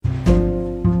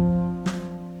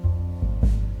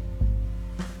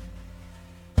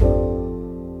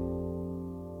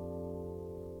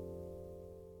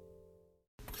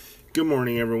Good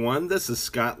morning, everyone. This is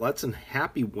Scott Lutz, and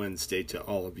happy Wednesday to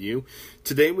all of you.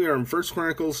 Today we are in 1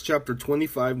 Chronicles chapter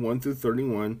 25, 1 through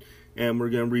 31, and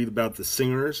we're going to read about the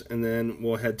singers, and then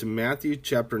we'll head to Matthew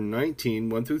chapter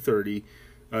 19, 1 through 30.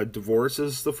 Divorce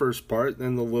is the first part,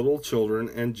 then the little children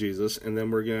and Jesus, and then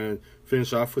we're going to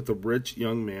finish off with the rich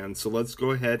young man. So let's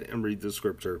go ahead and read the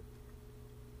scripture.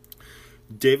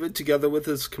 David, together with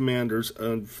his commanders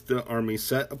of the army,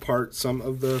 set apart some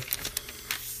of the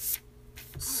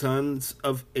sons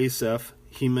of Asaph,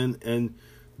 Heman, and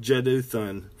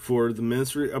Jeduthun for the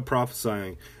ministry of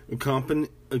prophesying,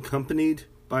 accompanied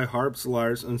by harps,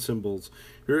 lyres, and cymbals.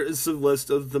 Here is the list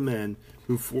of the men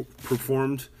who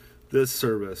performed this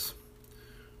service.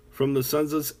 From the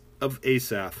sons of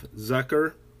Asaph,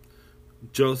 Zechar,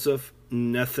 Joseph,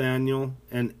 Nathaniel,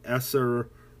 and Asariah.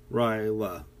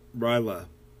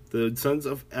 The sons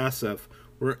of Asaph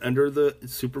were under the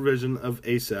supervision of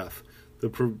Asaph, the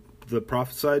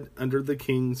prophesied under the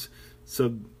king's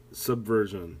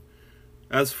subversion.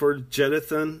 As for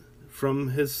Jeduthun, from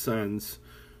his sons,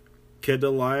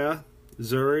 Gedaliah,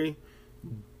 Zuri,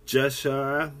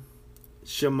 Jeshaiah,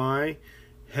 Shimei,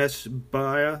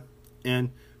 Heshbiah,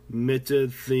 and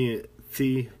Mittithia,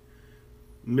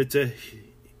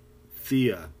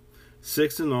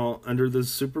 6 in all, under the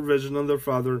supervision of their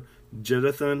father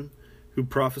Jeduthun, who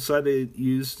prophesied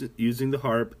using the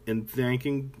harp and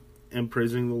thanking and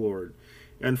praising the Lord.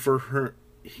 And for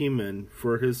Heman,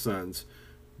 for his sons,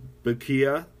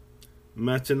 Bechiah,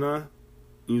 Mattaniah,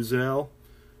 Uziel,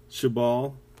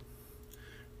 Shabal,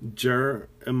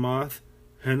 Jeremoth,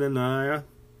 Hanani,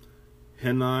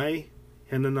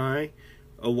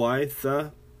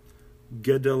 Elitha,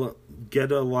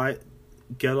 Gedaliah,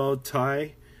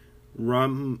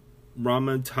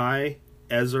 Ramatai,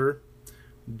 Ezer,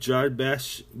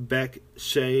 Jabesh,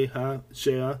 Shea,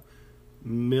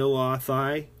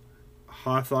 Milathai,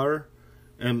 Hathar,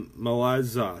 and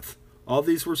Malazoth. All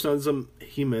these were sons of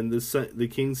Heman, the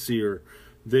king's seer.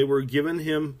 They were given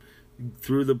him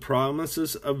through the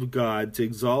promises of God to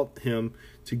exalt him,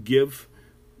 to give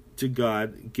to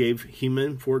God, gave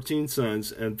Heman 14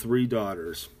 sons and 3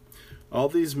 daughters. All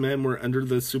these men were under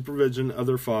the supervision of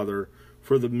their father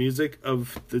for the music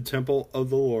of the temple of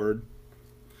the Lord,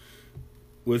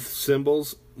 with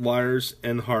cymbals, lyres,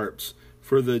 and harps,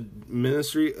 for the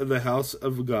ministry of the house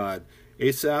of God.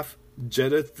 Asaph,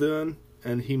 Jeduthun,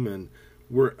 and Heman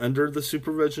were under the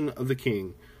supervision of the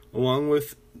king, along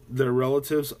with their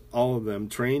relatives, all of them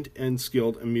trained and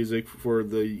skilled in music for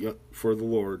the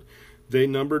Lord. They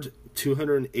numbered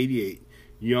 288,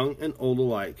 young and old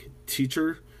alike,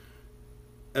 teacher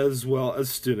as well as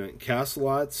student, cast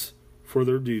lots for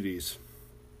their duties.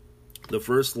 The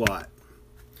first lot,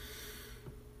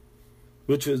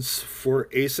 which was for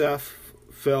Asaph,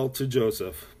 fell to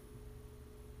Joseph,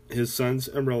 his sons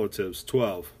and relatives,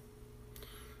 12.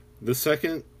 The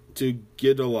second to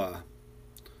Gedaliah,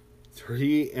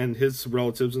 he and his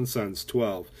relatives and sons,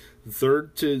 12. The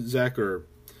third to Zechar,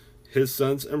 his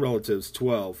sons and relatives,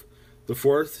 12. The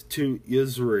fourth to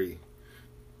Yizri,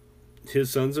 his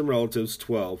sons and relatives,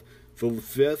 12. The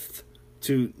fifth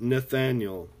to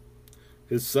Nathaniel,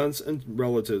 his sons and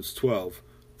relatives, 12.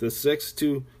 The sixth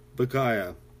to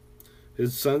Bechiah,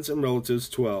 his sons and relatives,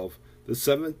 12. The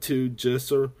seventh to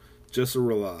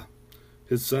Jesarela,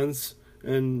 his sons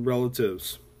and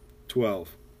relatives,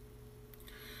 12.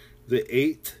 The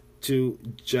eighth to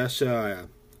Jeshaiah,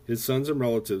 his sons and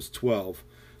relatives, 12.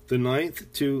 The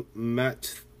ninth to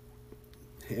Mattaniah,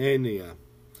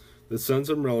 the sons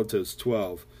and relatives,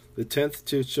 12. The 10th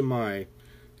to Shimei,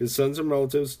 his sons and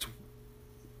relatives,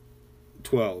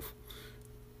 12.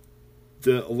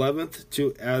 The 11th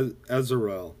to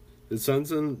Azarel, his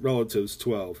sons and relatives,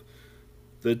 12.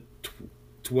 The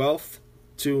 12th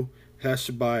to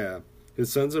Heshbiah,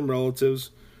 his sons and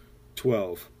relatives,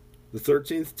 12. The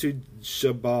 13th to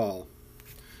Shabal,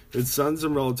 his sons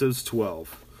and relatives,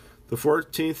 12. The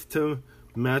 14th to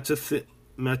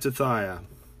Mattathiah,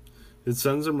 his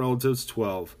sons and relatives,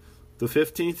 12. The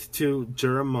 15th to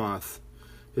Jeremoth,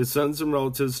 his sons and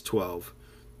relatives, 12.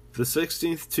 The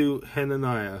 16th to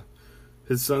Hananiah,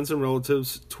 his sons and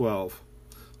relatives, 12.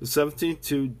 The 17th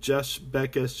to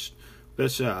Jeshbekashah,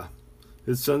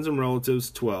 his sons and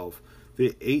relatives, 12.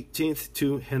 The 18th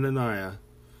to Hananiah,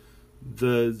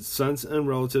 the sons and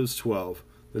relatives, 12.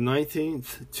 The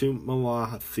 19th to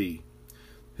Malathi,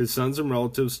 his sons and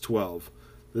relatives, 12.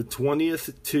 The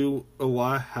 20th to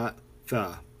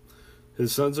Elihatha,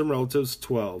 his sons and relatives,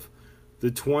 12. The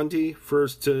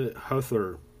 21st to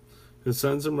Huthar, his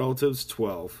sons and relatives,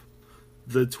 12.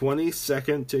 The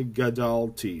 22nd to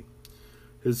Gedalti,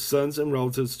 his sons and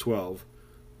relatives, 12.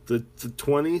 The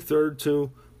 23rd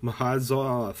to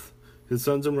Mahazoth, his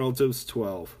sons and relatives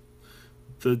 12.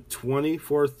 The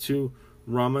 24th to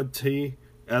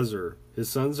Ramati-Ezer, his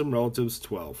sons and relatives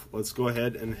 12. Let's go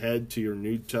ahead and head to your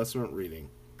New Testament reading.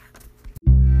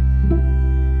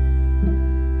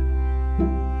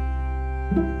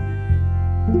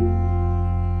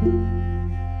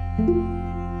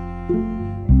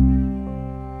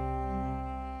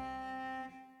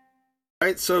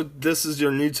 Alright, so this is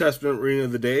your New Testament reading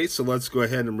of the day, so let's go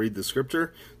ahead and read the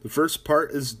scripture. The first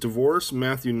part is divorce,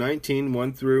 Matthew 19,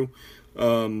 1 through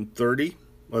 30.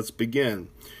 Let's begin.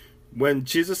 When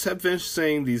Jesus had finished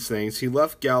saying these things, he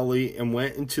left Galilee and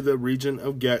went into the region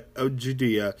of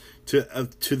Judea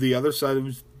to the other side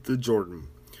of the Jordan.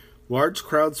 Large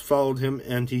crowds followed him,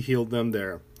 and he healed them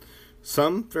there.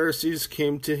 Some Pharisees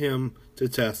came to him to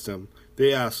test him.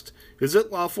 They asked, "Is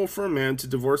it lawful for a man to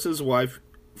divorce his wife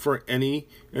for any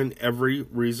and every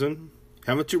reason?"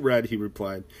 "Haven't you read," he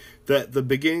replied, "that at the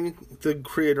beginning the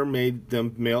Creator made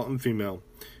them male and female,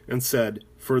 and said,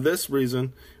 'For this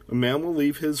reason a man will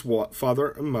leave his father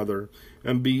and mother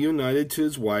and be united to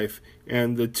his wife,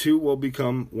 and the two will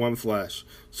become one flesh.'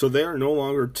 So they are no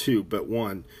longer two, but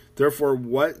one. Therefore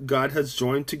what God has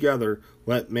joined together,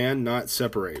 let man not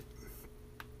separate."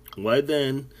 "Why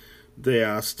then," they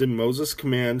asked, "did Moses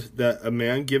command that a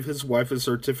man give his wife a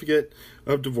certificate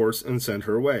of divorce and send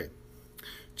her away?"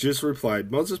 Jesus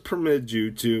replied, "Moses permitted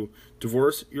you to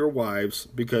divorce your wives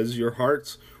because your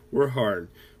hearts were hard,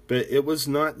 but it was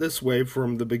not this way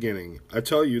from the beginning. I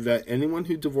tell you that anyone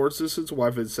who divorces his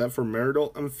wife except for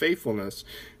marital unfaithfulness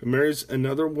and marries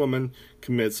another woman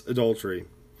commits adultery."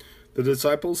 The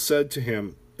disciples said to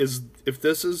him, "If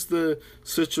this is the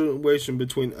situation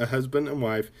between a husband and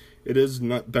wife, it is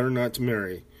better not to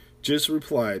marry." Jesus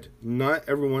replied, "Not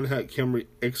everyone can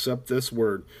accept this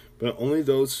word, but only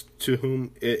those to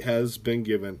whom it has been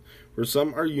given. For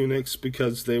some are eunuchs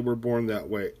because they were born that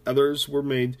way. Others were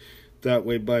made that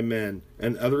way by men,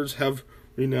 and others have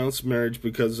renounced marriage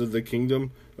because of the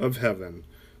kingdom of heaven.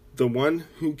 The one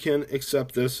who can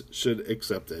accept this should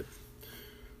accept it."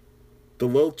 The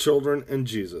little children and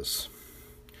Jesus.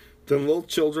 The little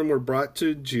children were brought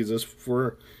to Jesus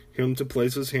for him to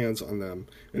place his hands on them,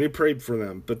 and he prayed for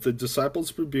them. But the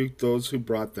disciples rebuked those who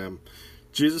brought them.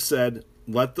 Jesus said,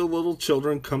 "Let the little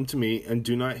children come to me, and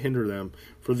do not hinder them,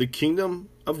 for the kingdom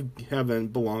of heaven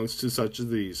belongs to such as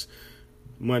these."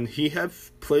 When he had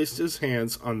placed his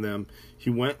hands on them, he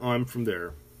went on from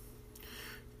there.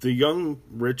 The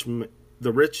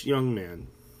rich young man.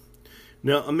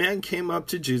 Now a man came up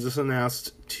to Jesus and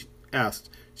asked,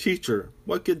 "Teacher,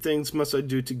 what good things must I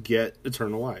do to get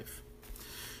eternal life?"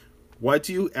 "Why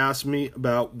do you ask me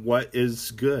about what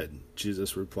is good?"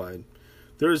 Jesus replied.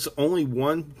 "There is only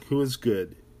one who is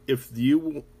good. If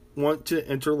you want to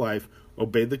enter life,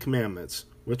 obey the commandments."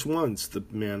 "Which ones?" the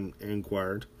man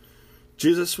inquired.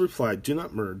 Jesus replied, "Do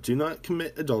not murder, do not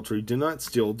commit adultery, do not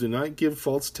steal, do not give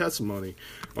false testimony,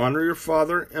 honor your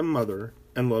father and mother,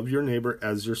 and love your neighbor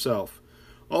as yourself."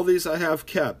 "All these I have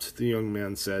kept," the young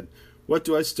man said. "What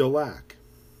do I still lack?"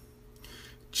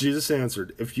 Jesus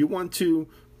answered, "If you want to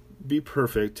be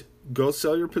perfect, go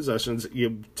sell your possessions and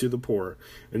give to the poor,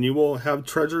 and you will have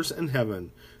treasures in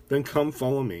heaven. Then come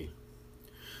follow me."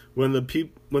 When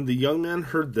the young man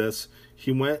heard this,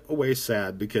 he went away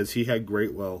sad because he had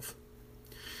great wealth.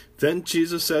 Then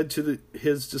Jesus said to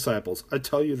his disciples, "I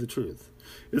tell you the truth.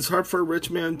 It is hard for a rich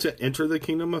man to enter the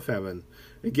kingdom of heaven.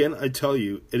 Again, I tell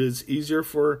you, it is easier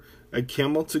for a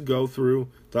camel to go through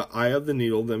the eye of the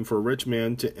needle than for a rich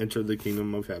man to enter the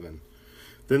kingdom of heaven."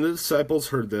 Then the disciples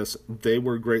heard this. They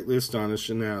were greatly astonished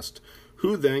and asked,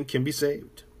 "Who then can be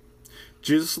saved?"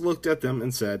 Jesus looked at them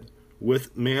and said,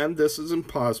 "With man this is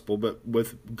impossible, but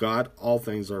with God all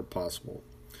things are possible."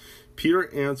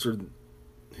 Peter answered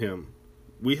him,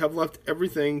 "We have left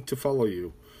everything to follow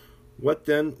you. What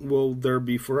then will there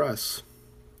be for us?"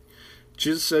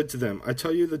 Jesus said to them, "I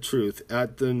tell you the truth,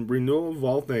 at the renewal of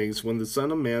all things, when the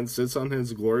Son of Man sits on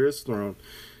his glorious throne,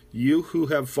 you who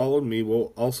have followed me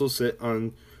will also sit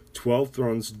on 12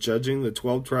 thrones, judging the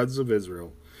 12 tribes of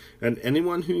Israel. And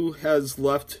anyone who has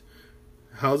left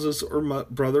houses or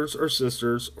brothers or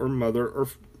sisters or mother or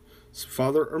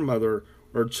father or mother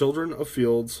or children of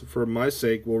fields for my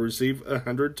sake will receive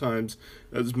 100 times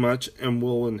as much and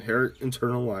will inherit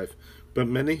eternal life. But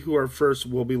many who are first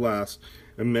will be last,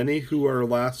 and many who are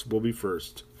last will be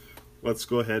first." Let's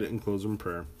go ahead and close in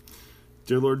prayer.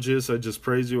 Dear Lord Jesus, I just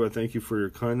praise you. I thank you for your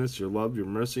kindness, your love, your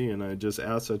mercy, and I just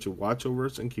ask that you watch over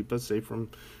us and keep us safe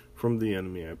from the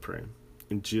enemy, I pray.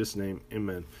 In Jesus' name,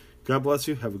 amen. God bless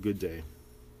you. Have a good day.